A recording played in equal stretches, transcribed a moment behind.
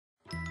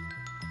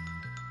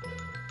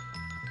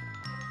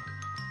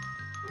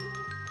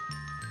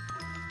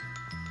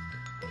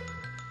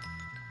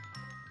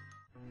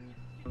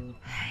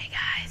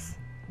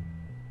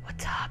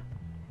top.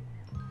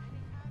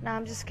 Nah,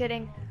 I'm just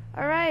kidding.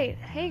 Alright,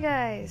 hey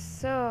guys,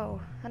 so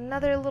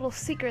another little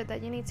secret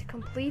that you need to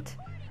complete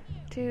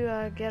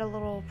to get a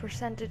little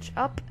percentage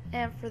up,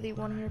 and for the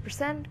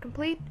 100%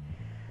 complete,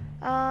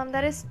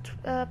 that is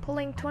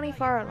pulling 20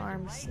 fire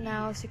alarms.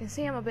 Now, as you can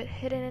see, I'm a bit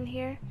hidden in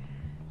here,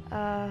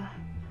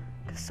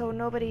 so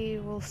nobody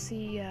will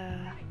see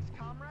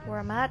where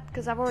I'm at,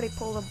 because I've already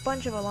pulled a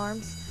bunch of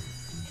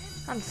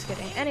alarms. I'm just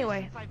kidding.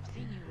 Anyway,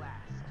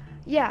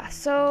 yeah,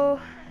 so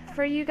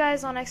for you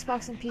guys on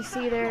Xbox and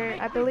PC,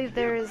 I believe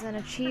there is an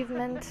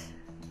achievement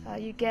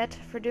you get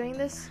for doing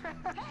this.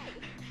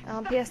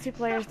 PS2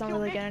 players don't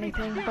really get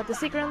anything but the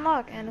secret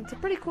unlock, and it's a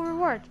pretty cool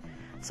reward.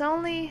 So I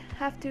only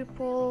have to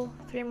pull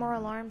 3 more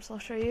alarms. I'll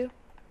show you.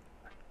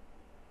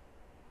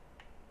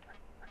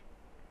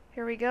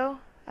 Here we go.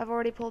 I've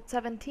already pulled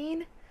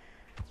 17,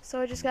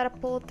 so I just gotta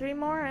pull 3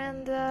 more,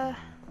 and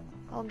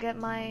I'll get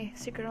my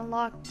secret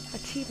unlock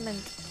achievement.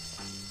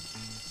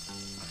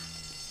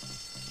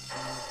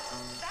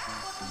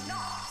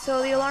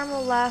 So the alarm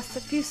will last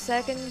a few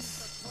seconds.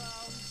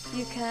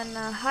 You can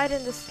hide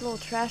in this little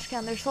trash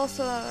can. There's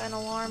also an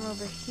alarm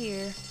over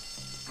here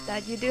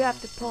that you do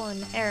have to pull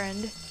an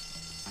errand.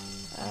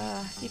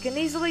 You can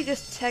easily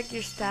just check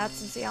your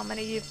stats and see how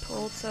many you've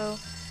pulled, so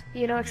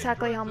you know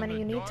exactly how many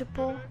you need to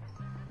pull.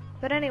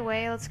 But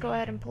anyway, let's go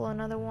ahead and pull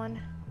another one.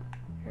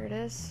 Here it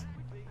is.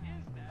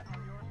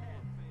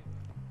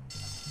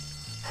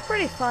 It's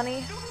pretty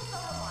funny,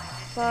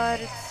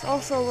 but it's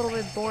also a little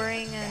bit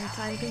boring and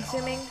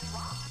time-consuming.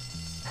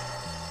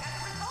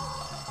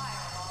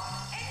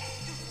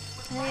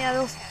 And yeah,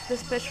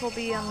 this bitch will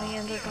be on the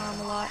intercom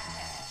a lot.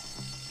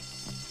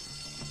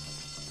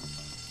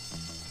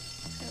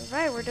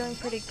 Alright, we're doing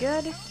pretty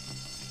good.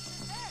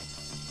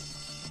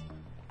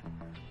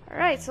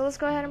 Alright, so let's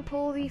go ahead and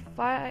pull the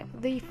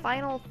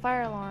final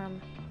fire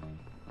alarm.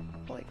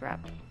 Holy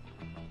crap.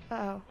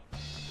 Uh-oh.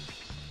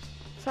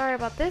 Sorry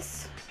about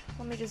this.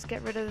 Let me just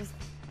get rid of this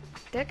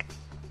dick.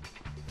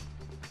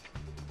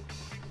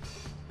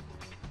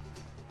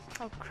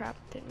 Oh crap,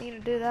 didn't mean to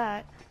do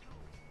that.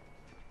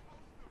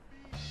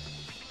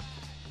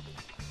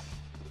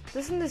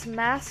 Doesn't this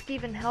mask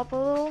even help a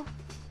little?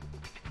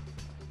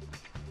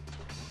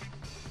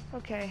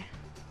 Okay.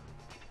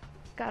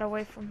 Got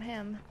away from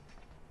him.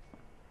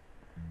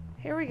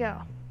 Here we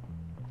go.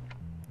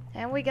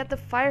 And we get the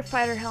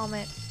firefighter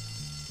helmet.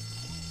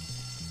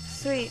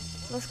 Sweet.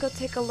 Let's go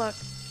take a look.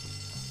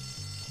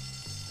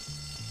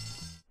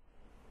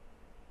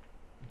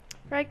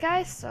 Right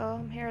guys, so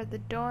I'm here at the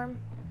dorm.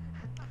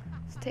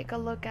 Let's take a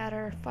look at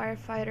our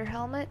firefighter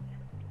helmet.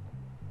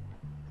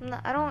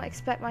 I don't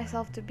expect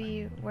myself to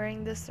be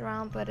wearing this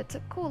around, but it's a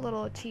cool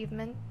little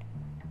achievement.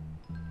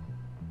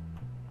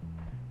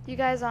 You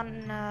guys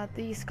on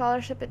the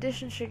Scholarship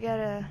Edition should get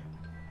a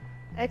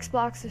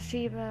Xbox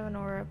achievement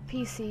or a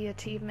PC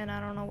achievement. I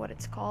don't know what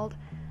it's called.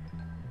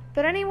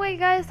 But anyway,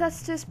 guys,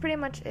 that's just pretty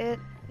much it.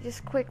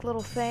 Just a quick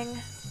little thing.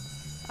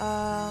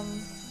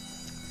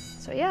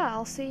 So yeah,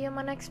 I'll see you in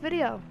my next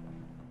video.